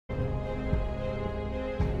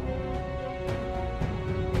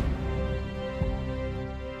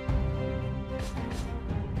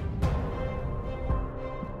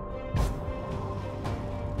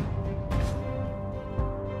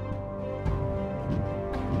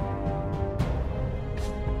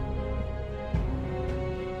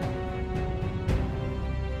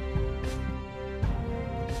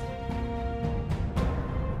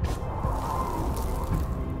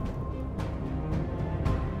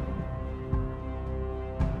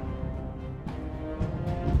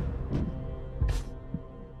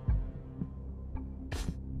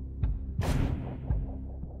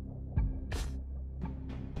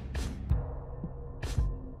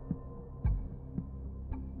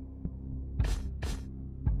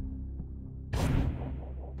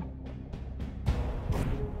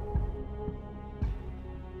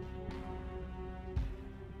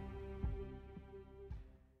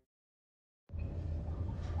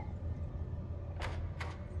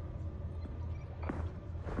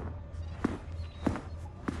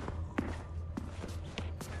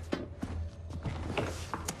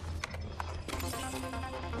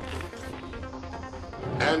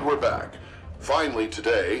And we're back. Finally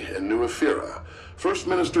today, in New Ephyra, First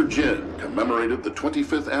Minister Jin commemorated the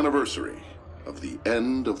 25th anniversary of the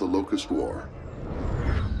end of the Locust War.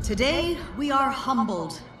 Today, we are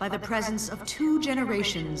humbled by the presence of 2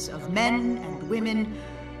 generations of men and women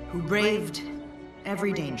who braved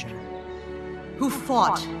every danger, who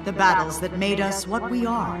fought the battles that made us what we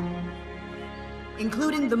are,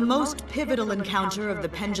 including the most pivotal encounter of the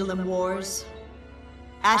Pendulum Wars,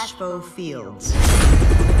 Ashfo Fields.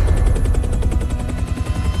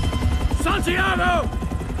 Santiago!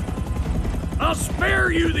 I'll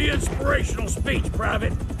spare you the inspirational speech,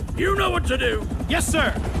 Private. You know what to do. Yes,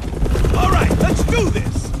 sir. All right, let's do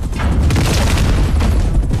this.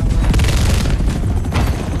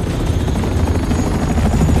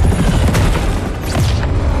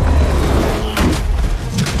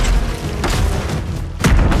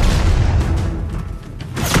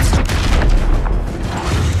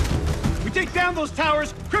 We take down those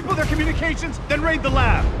towers, cripple their communications, then raid the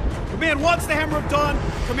lab. Command wants the Hammer of Dawn,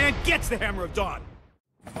 Command gets the Hammer of Dawn.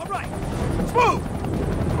 All right, let's move!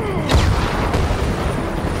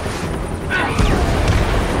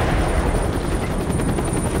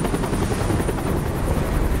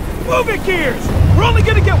 Move it, Gears! We're only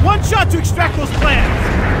gonna get one shot to extract those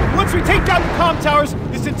plans. Once we take down the comm towers,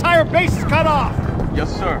 this entire base is cut off. Yes,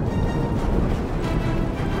 sir.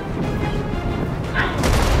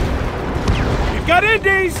 We've got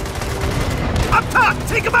Indies! Up top!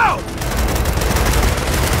 Take them out!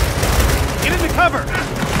 Get into cover!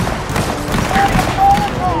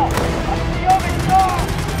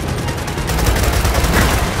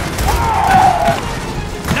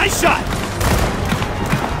 Nice shot!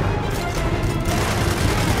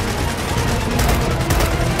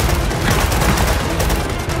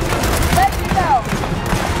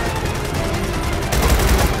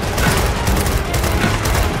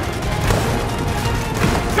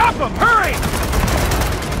 Drop him! Hurry!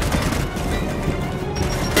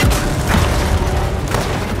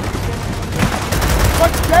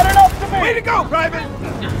 What's dead enough to me? Way to go, Private!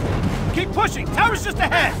 Keep pushing! Tower's just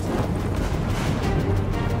ahead!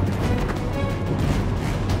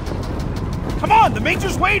 Come on, the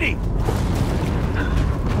Major's waiting!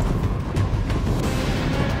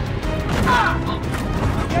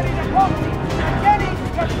 Getting to Polsky! Getting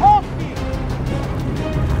to Polsky!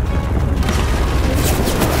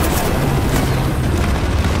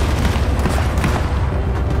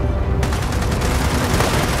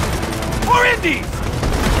 More Indies!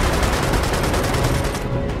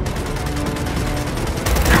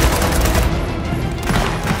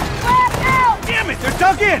 Damn it, they're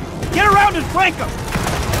dug in! Get around and flank them!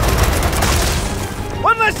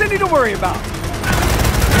 One less Indy to worry about.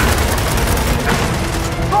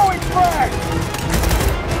 Throwing frag!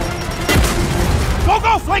 Go,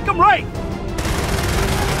 go, flank them right!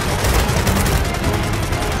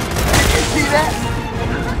 Did you see that?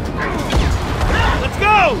 Let's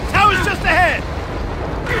go! Tower's just ahead!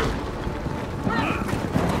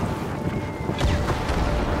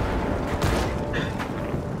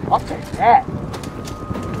 I'll take that.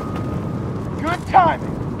 Good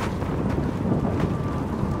timing.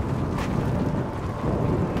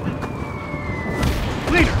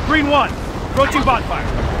 Leader, Green 1. Approaching bonfire.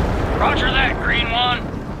 Roger that, Green One.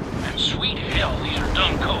 And sweet hell, these are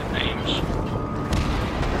dumb code names.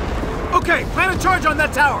 Okay, plan a charge on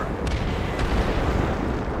that tower.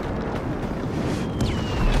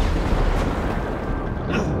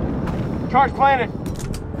 Charge planted.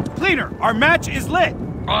 Cleaner, our match is lit.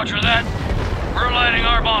 Roger that. We're lighting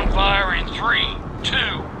our bonfire in 3, 2,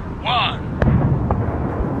 1.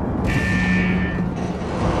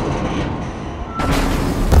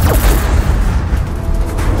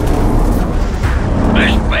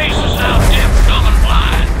 This base is now dim, dumb, and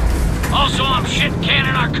blind. Also, I'm shit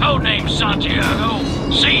canning our code name, Santiago.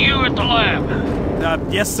 See you at the lab.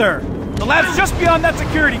 Yes, sir. The lab's just beyond that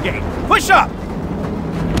security gate. Push up!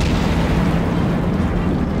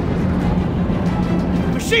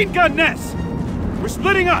 Machine gun nest! We're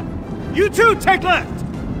splitting up. You two take left.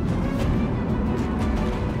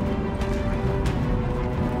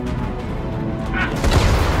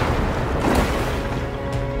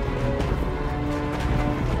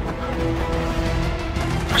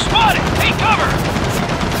 We're spotted! Take cover!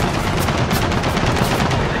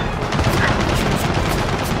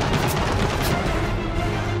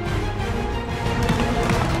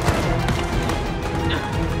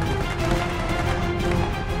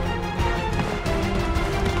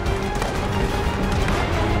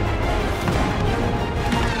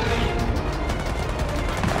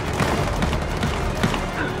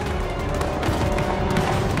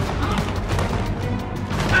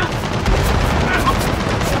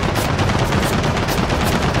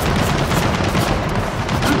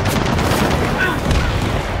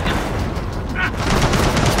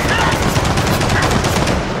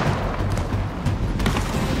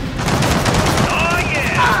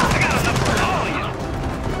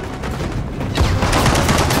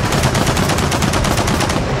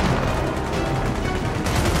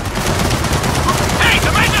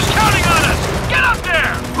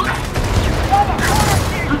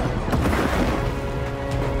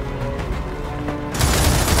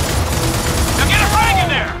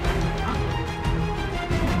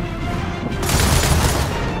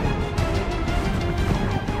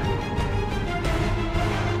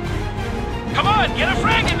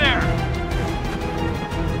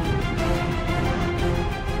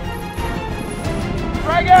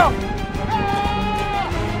 Frag out!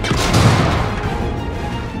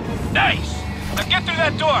 Nice! Now get through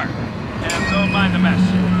that door! And don't mind the mess.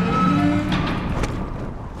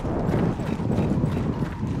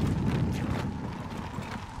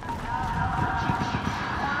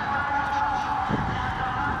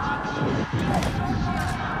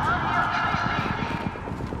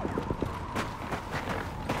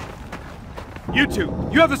 You two,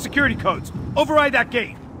 you have the security codes. Override that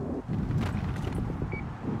gate.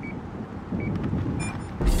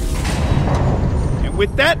 And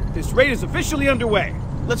with that, this raid is officially underway.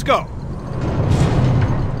 Let's go.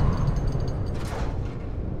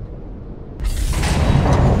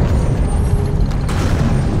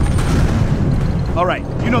 All right,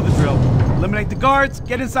 you know the drill. Eliminate the guards,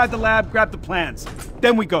 get inside the lab, grab the plans.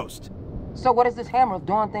 Then we ghost. So what does this Hammer of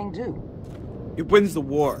Dawn thing do? It wins the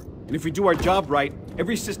war. And if we do our job right,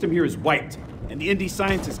 every system here is wiped. And the indie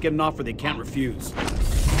scientists get an offer they can't refuse.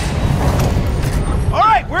 All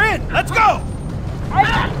right, we're in. Let's go. I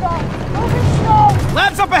got some! Moving slow!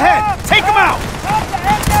 Labs up ahead. Take them out. Stop the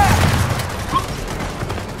head back!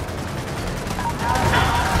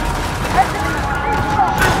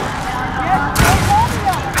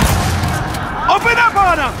 Open up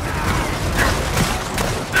on them.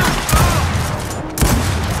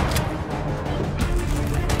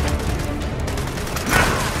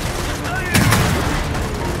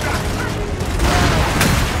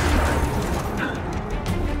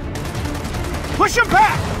 Push him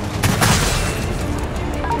back!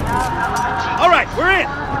 All right, we're in.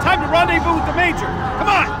 Time to rendezvous with the Major. Come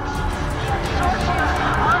on!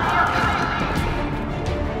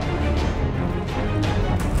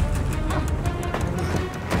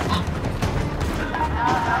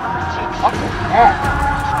 Up the head!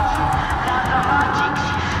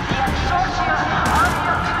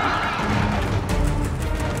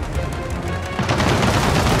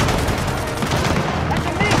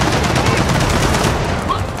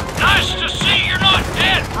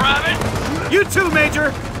 You too,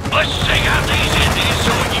 Major! Let's take out these Indies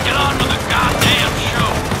so we can get on with the goddamn show!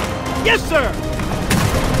 Yes, sir!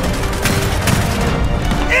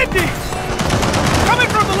 Indies! Coming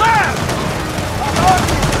from the lab!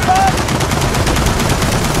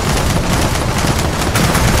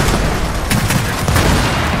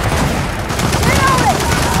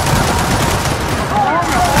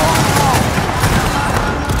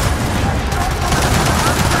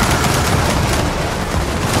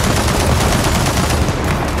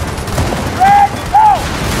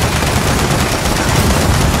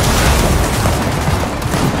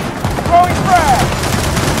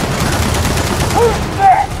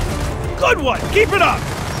 Good one! Keep it up!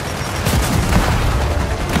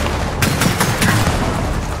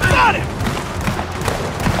 Got him!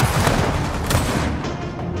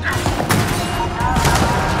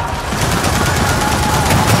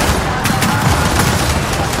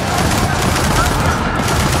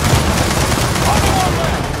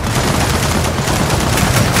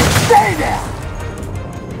 Stay there!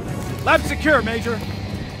 Lab secure, Major.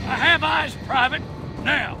 I have eyes, Private.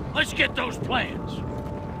 Now, let's get those plans.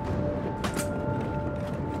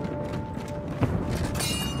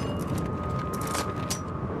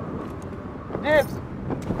 Dibs!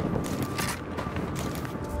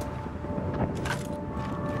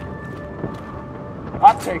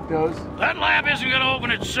 I'll take those. That lab isn't gonna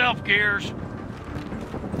open itself, Gears.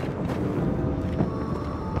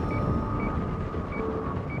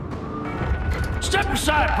 Step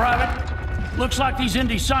aside, Private. Looks like these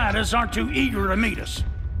indie scientists aren't too eager to meet us.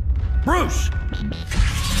 Bruce!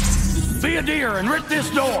 Be a dear and rip this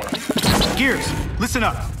door! Gears, listen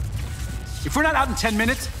up. If we're not out in 10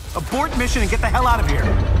 minutes, abort mission and get the hell out of here.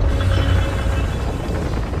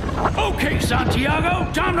 Okay,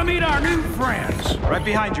 Santiago, time to meet our new friends. Right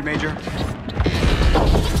behind you, Major.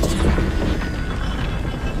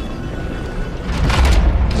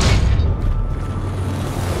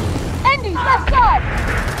 Indies, left side!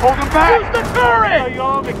 Hold them back! Use the turret!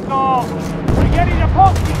 Yo, McCall! We're getting the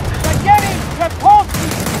Polsky! We're getting the Polsky!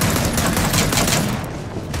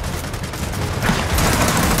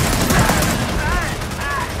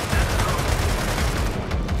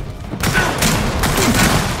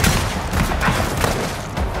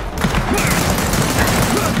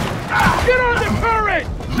 Get on the turret!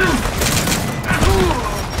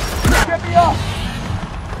 Get me up!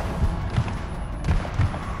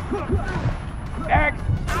 Next!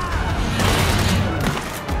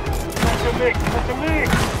 That's a mix!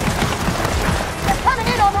 They're coming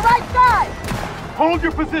in on the right side! Hold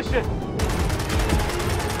your position!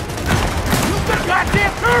 Use the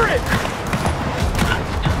goddamn turret!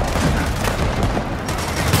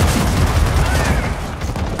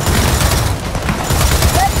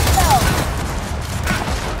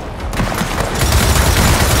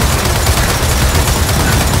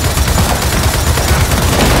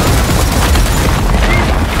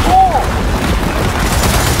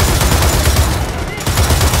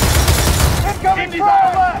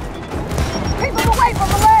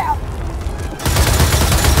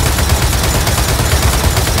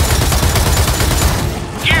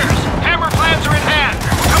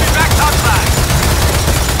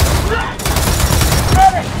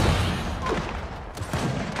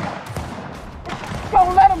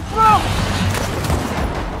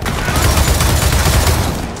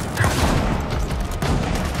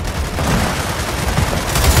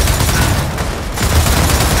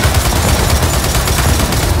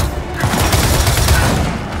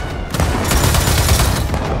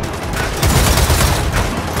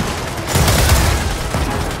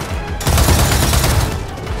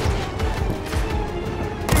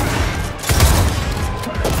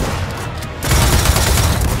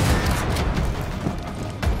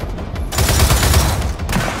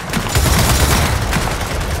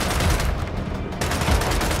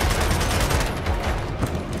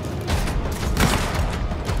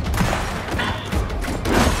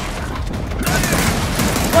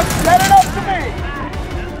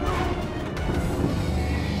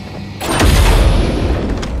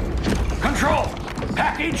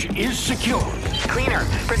 bridge is secure. Cleaner,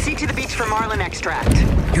 proceed to the beach for marlin extract.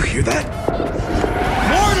 You hear that?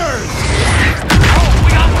 Mortars! Oh,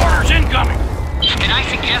 we got mortars incoming! Then I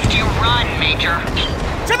suggest you run, Major.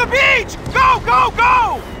 To the beach! Go, go,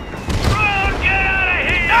 go! Run! Get out of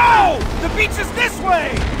here! No! The beach is this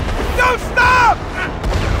way! Don't stop!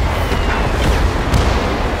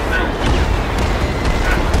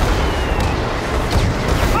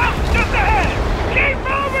 Oh, just ahead! Keep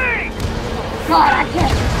moving! God, I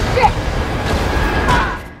can't. Shit!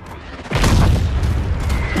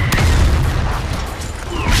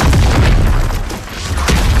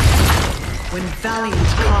 When valiant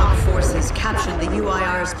COG forces captured the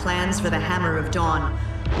UIR's plans for the Hammer of Dawn,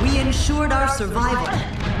 we ensured our survival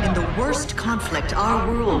in the worst conflict our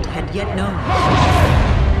world had yet known.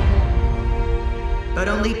 But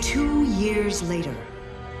only 2 years later,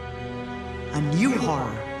 a new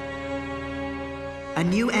horror, a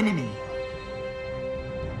new enemy,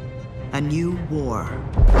 a new war.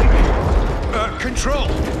 Control,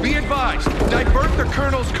 be advised. Divert the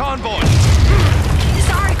Colonel's convoy.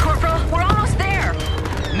 Sorry, Corporal. We're almost there.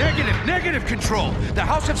 Negative, Control. The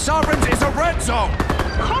House of Sovereigns is a red zone.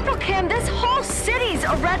 Corporal Kim, this whole city's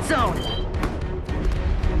a red zone.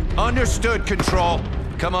 Understood, Control.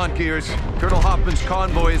 Come on, Gears. Colonel Hoffman's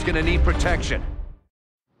convoy is gonna need protection.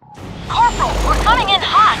 Corporal, we're coming in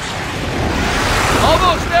hot.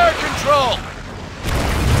 Almost there, Control.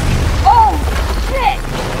 Oh, shit!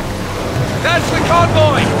 That's the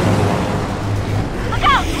convoy. Look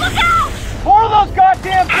out! Look out! More of those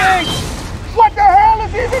goddamn things! What the hell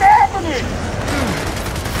is even happening?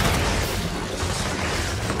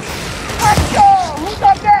 Let's go! Who's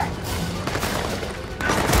up there?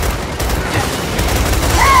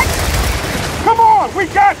 Hey! Come on, we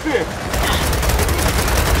got this!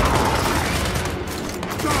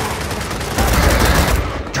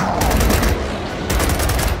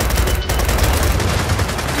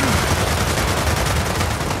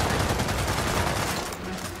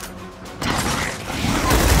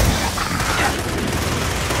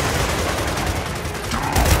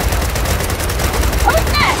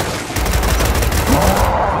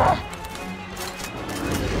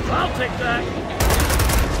 I'll take that.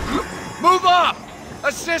 Move up!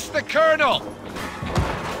 Assist the Colonel!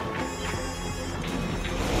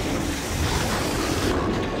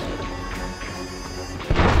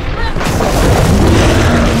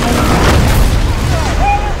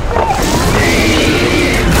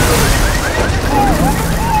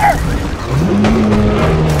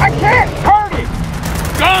 I can't turn it!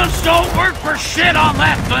 Guns don't work for shit on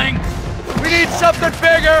that thing! We need something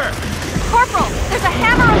bigger! Corporal, there's a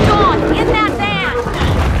Hammer of Dawn in that van.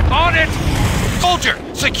 On it! Soldier,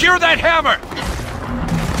 secure that hammer!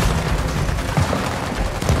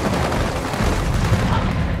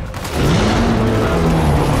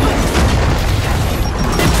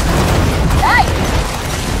 Hey!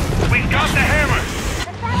 We've got the hammer!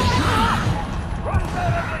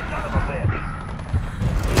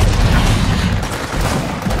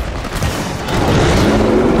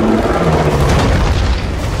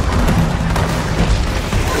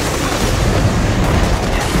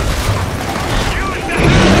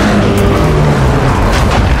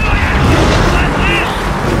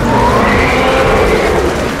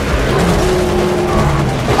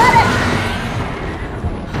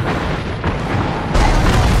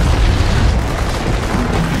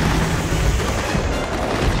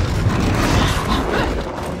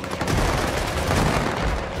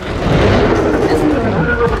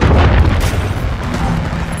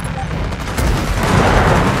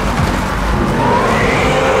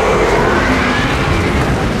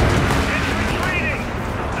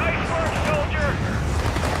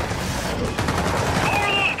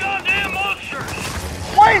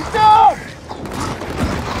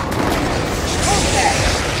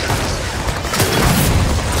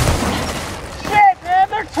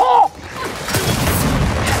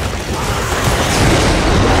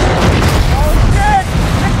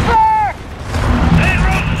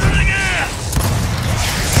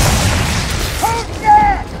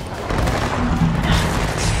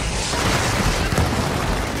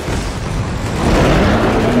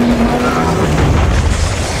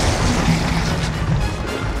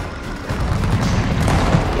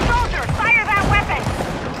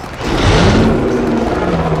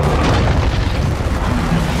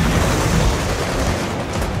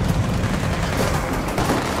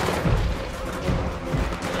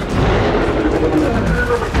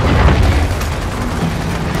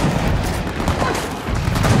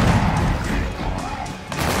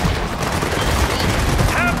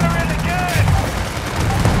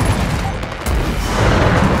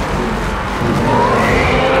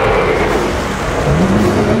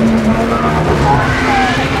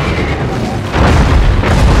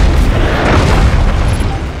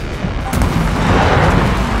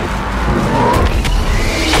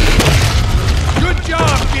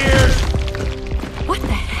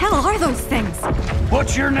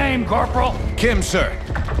 What's your name, Corporal? Kim, sir.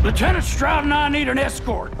 Lieutenant Stroud and I need an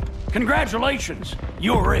escort. Congratulations,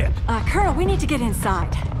 you're it. Colonel, we need to get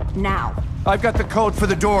inside. Now. I've got the code for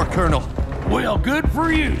the door, Colonel. Well, good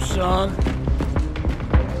for you, son.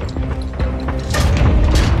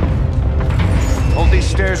 Hold these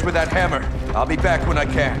stairs with that hammer. I'll be back when I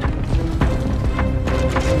can.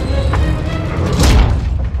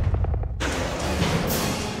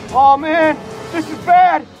 Oh, man! This is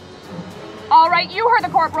bad! All right, you heard the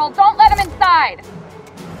corporal. Don't let him inside.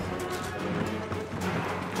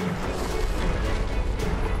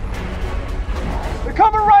 They're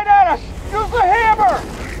coming right at us! Use the hammer!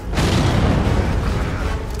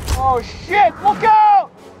 Oh, shit! Look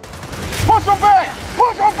out! Push them back!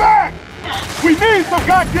 Push them back! We need some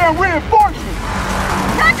goddamn reinforcements!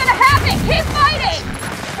 Not gonna happen! Keep fighting!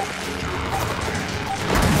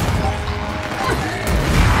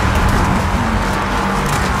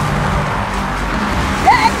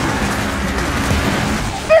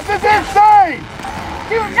 This is insane!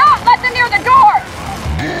 Do not let them near the door!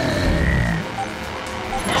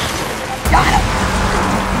 Got him!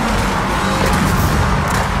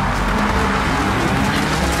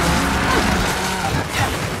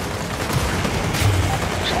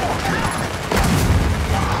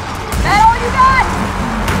 That all you got?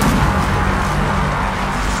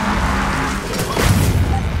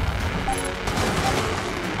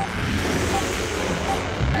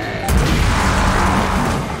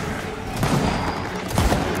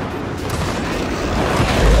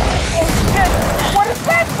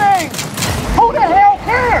 Who the hell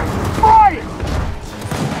cares? Try it!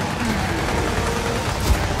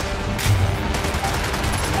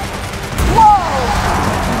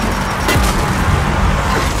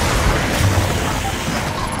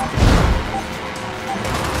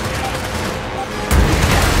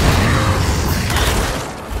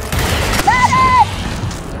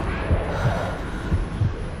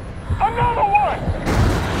 Another one!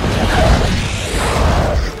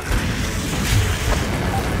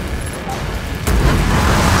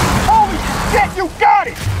 Shit, you got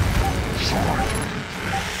it!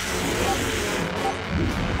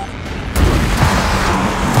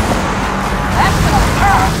 That's gonna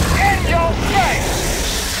hurt! In your face!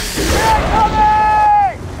 They're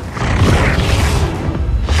coming!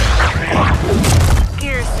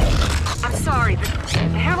 Gears, I'm sorry, but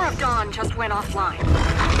the Hammer of Dawn just went offline.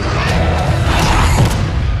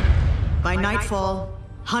 By nightfall,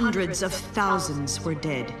 hundreds of thousands were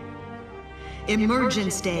dead.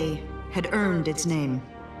 Emergence Day had earned its name.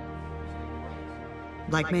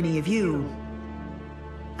 Like many of you,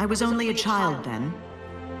 I was only a child then.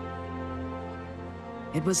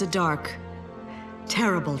 It was a dark,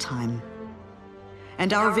 terrible time,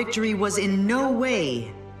 and our victory was in no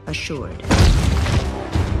way assured.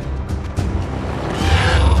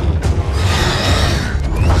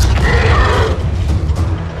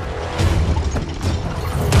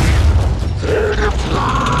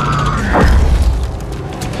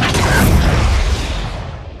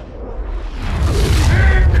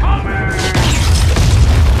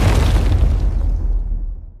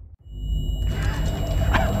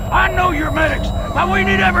 I know you're medics, but we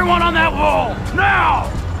need everyone on that wall, now!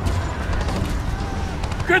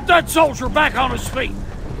 Get that soldier back on his feet.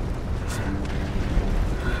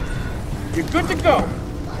 You're good to go.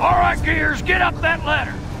 All right, Gears, get up that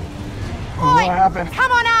ladder. What happened?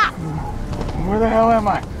 Come on up! Where the hell am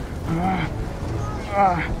I?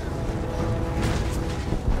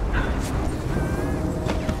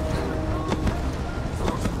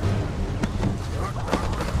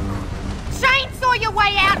 Chainsaw your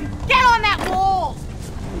way out! Get on that wall!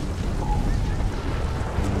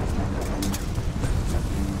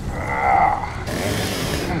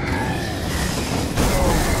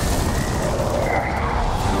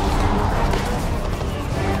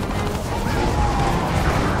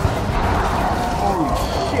 Holy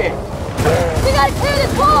shit! We gotta clear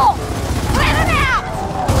this wall! Clear it out!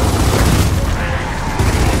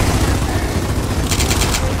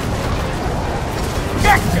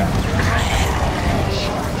 Gotcha!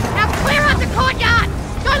 Now clear out the courtyard!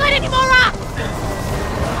 Don't let any more up!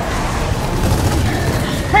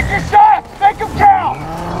 Pick your shots! Make them count!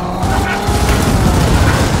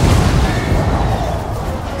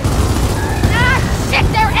 Ah, shit!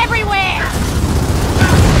 They're everywhere!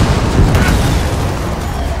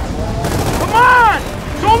 Come on!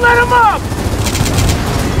 Don't let them up!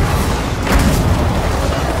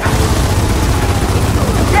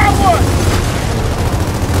 Got one!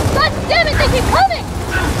 God damn it! They keep coming!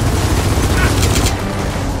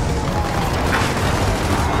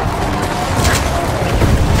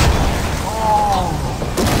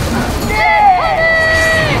 Yeah!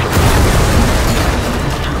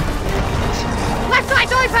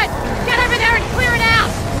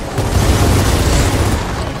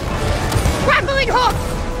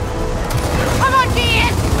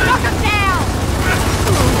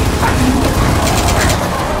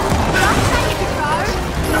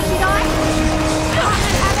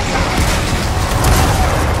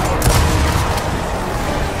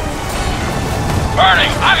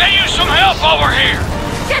 burning! I can use some help over here!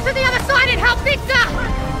 Get to the other side and help Victor!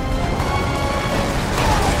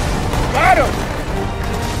 Got him!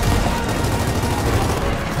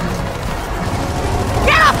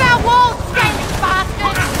 Get off our walls, scaling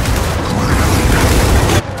bastard!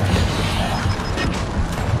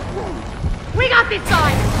 We got this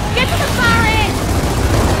side! Get to the far end!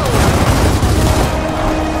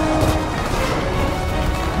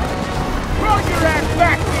 Throw your ass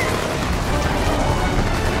back here!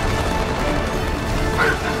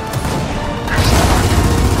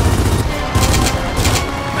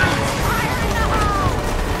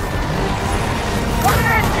 Coming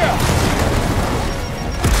at you!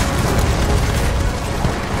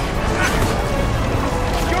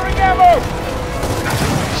 Securing ammo!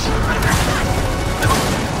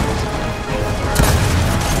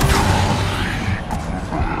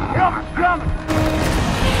 Coming!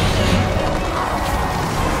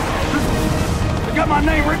 They got my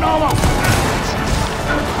name written all over.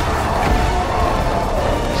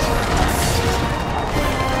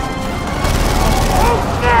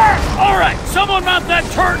 All right, someone mount that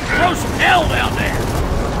turret and throw some hell down there!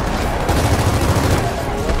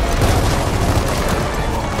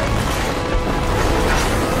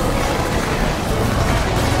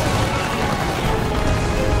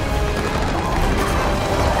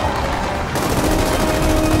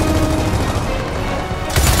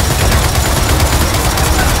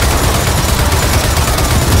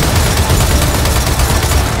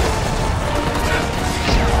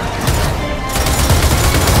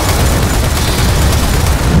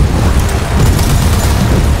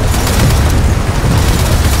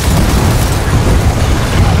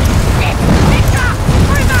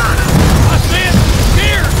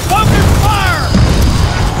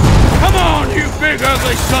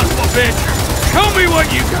 Ugly son of a bitch! Show me what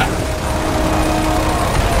you got!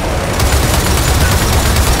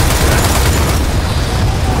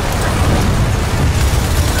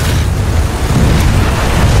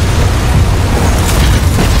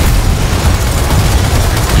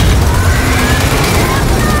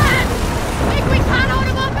 Think we can't hold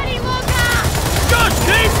him up any longer! Just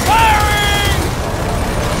keep firing!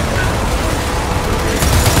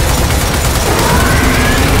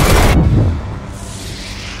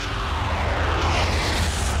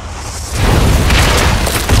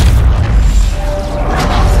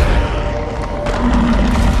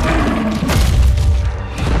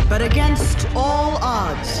 But against all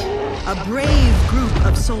odds, a brave group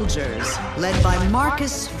of soldiers, led by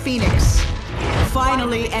Marcus Phoenix,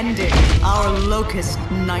 finally ended our Locust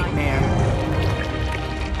nightmare.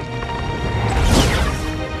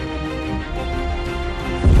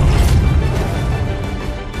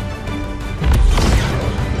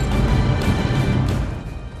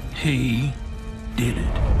 He did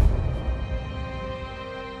it.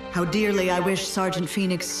 How dearly I wish Sergeant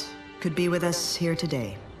Phoenix could be with us here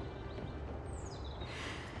today.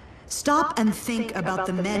 Stop and think about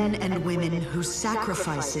the men and women whose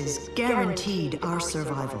sacrifices guaranteed our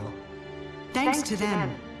survival. Thanks to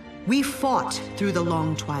them, we fought through the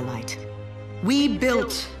long twilight. We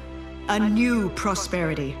built a new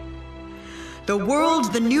prosperity. The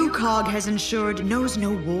world the new cog has ensured knows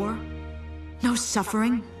no war, no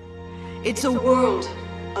suffering. It's a world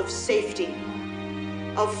of safety,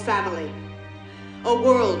 of family. A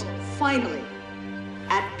world finally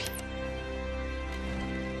at peace.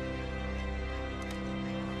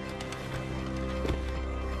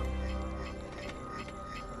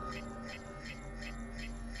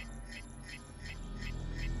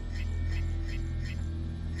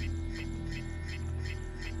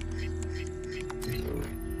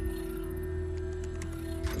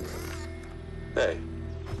 Hey,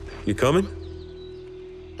 you coming?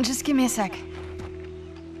 Just give me a sec.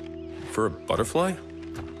 For a butterfly?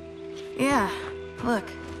 Yeah, look.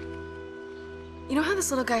 You know how this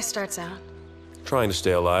little guy starts out? Trying to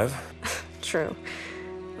stay alive. True.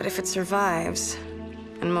 But if it survives,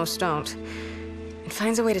 and most don't, it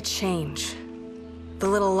finds a way to change. The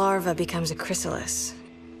little larva becomes a chrysalis.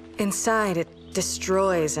 Inside, it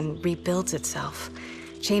destroys and rebuilds itself,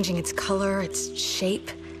 changing its color, its shape.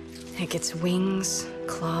 It gets wings,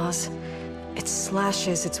 claws. It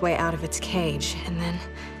slashes its way out of its cage, and then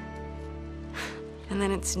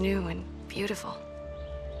it's new and beautiful.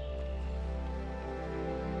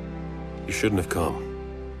 You shouldn't have come.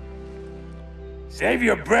 Save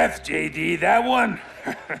your breath, JD. That one?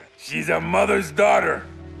 She's a mother's daughter.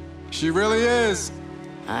 She really is.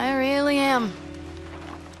 I really am.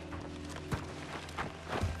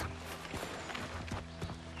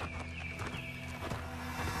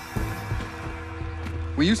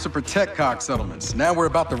 We used to protect Cog settlements. Now we're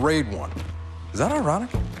about to raid one. Is that ironic?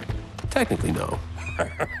 Technically, no.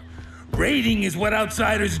 Raiding is what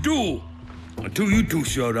outsiders do. Until you two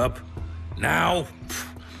showed up. Now,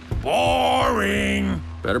 boring.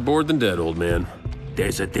 Better bored than dead, old man.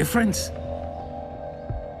 There's a difference.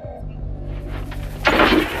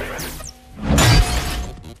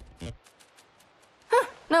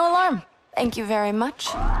 No alarm. Thank you very much.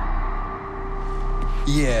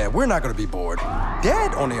 Yeah, we're not gonna be bored.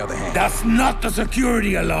 Dead, on the other hand. That's not the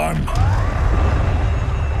security alarm.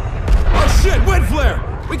 Oh shit, wind flare!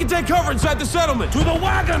 We can take cover inside the settlement! To the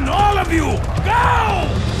wagon, all of you! Go!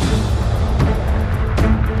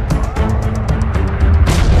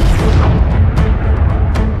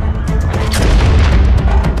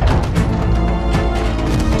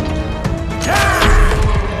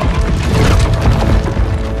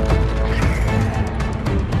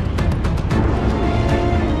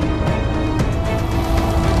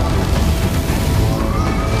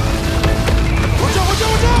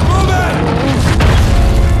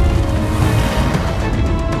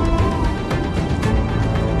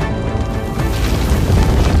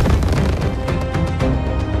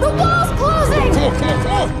 The wall's closing!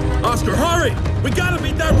 Oscar, hurry! We gotta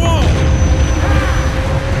beat that wall!